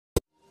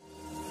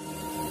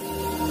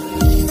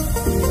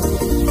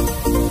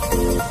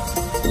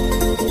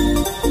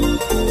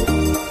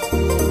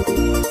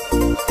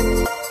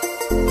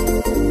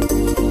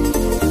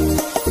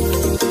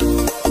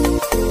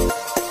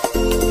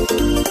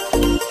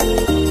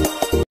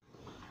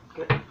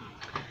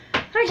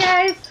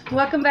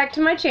Welcome back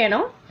to my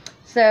channel.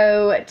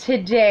 So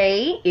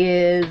today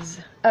is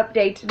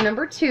update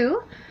number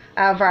 2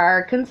 of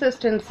our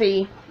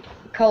consistency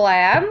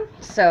collab.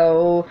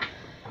 So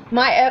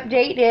my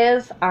update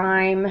is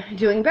I'm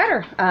doing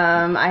better.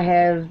 I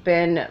have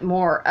been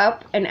more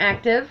up and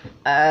active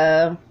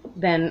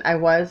than I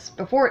was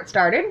before it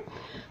started.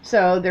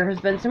 So there has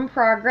been some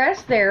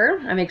progress there.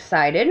 I'm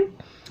excited.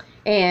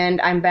 And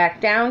I'm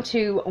back down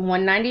to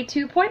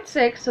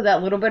 192.6, so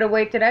that little bit of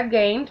weight that I've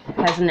gained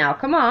has now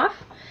come off.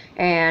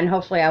 And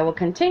hopefully I will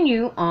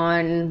continue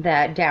on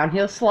that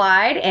downhill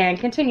slide and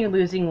continue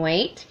losing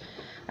weight.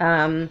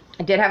 I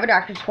did have a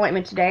doctor's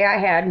appointment today. I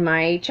had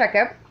my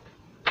checkup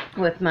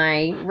with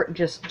my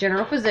just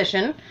general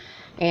physician,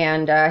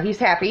 and he's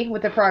happy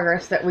with the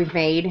progress that we've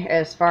made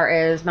as far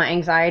as my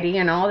anxiety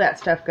and all that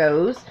stuff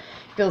goes.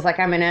 Feels like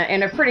I'm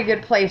in a pretty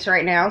good place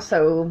right now,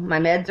 so my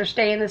meds are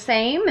staying the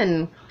same,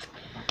 and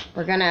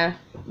we're gonna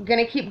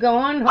keep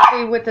going.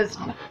 Hopefully with this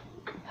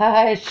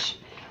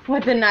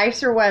with the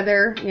nicer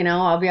weather, you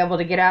know, I'll be able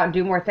to get out and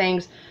do more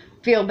things,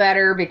 feel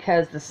better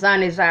because the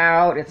sun is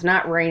out, it's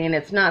not raining,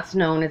 it's not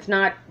snowing, it's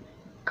not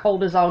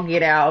cold as all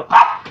get out.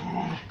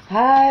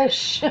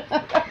 Hush.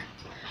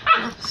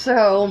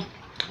 So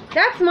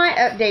that's my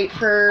update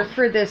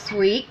for this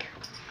week.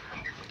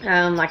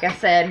 Like I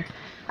said,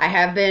 I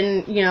have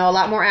been, you know, a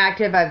lot more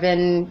active. I've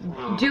been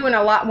doing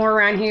a lot more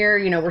around here.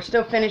 You know, we're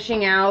still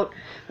finishing out.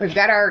 We've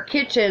got our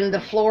kitchen, the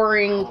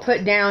flooring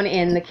put down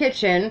in the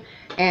kitchen,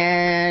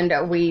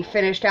 and we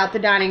finished out the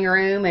dining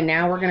room, and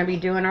now we're going to be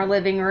doing our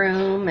living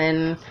room.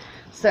 And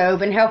so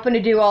been helping to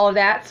do all of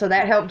that, so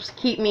that helps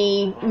keep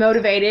me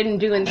motivated and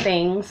doing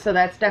things, so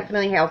that's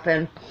definitely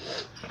helping.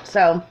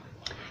 So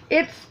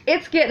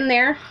it's getting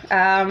there.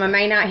 I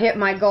may not hit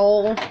my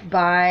goal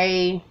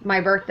by my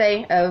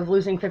birthday of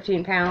losing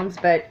 15 pounds,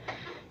 but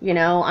you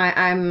know,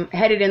 I'm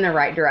headed in the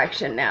right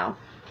direction now.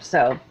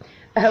 So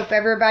I hope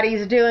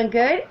everybody's doing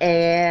good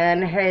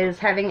and is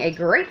having a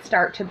great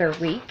start to their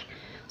week.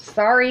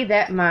 Sorry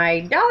that my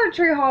Dollar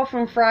Tree haul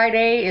from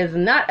Friday is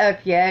not up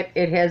yet.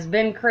 It has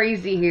been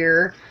crazy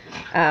here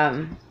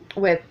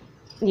with,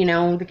 you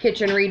know, the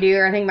kitchen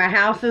redo. I think my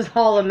house is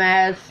all a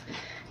mess.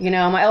 You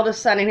know, my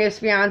eldest son and his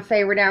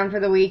fiance were down for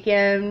the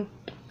weekend,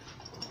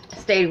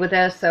 stayed with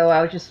us, so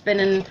I was just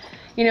spending,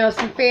 you know,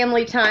 some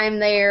family time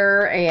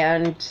there,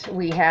 and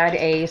we had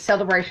a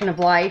celebration of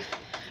life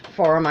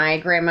for my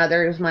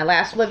grandmother. It was my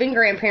last living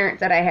grandparent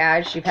that I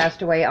had. She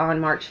passed away on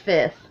March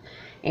 5th,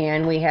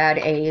 and we had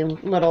a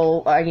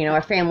little, you know,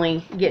 a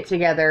family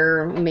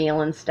get-together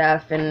meal and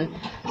stuff, and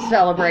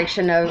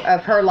celebration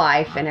of her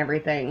life and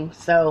everything.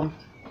 So,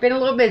 been a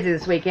little busy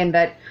this weekend,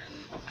 but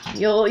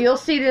you'll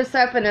see this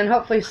up, and then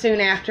hopefully soon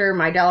after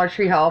my Dollar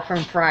Tree haul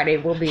from Friday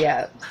will be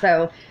up.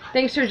 So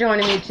thanks for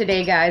joining me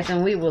today, guys,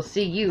 and we will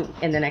see you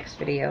in the next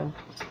video.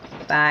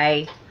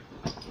 Bye.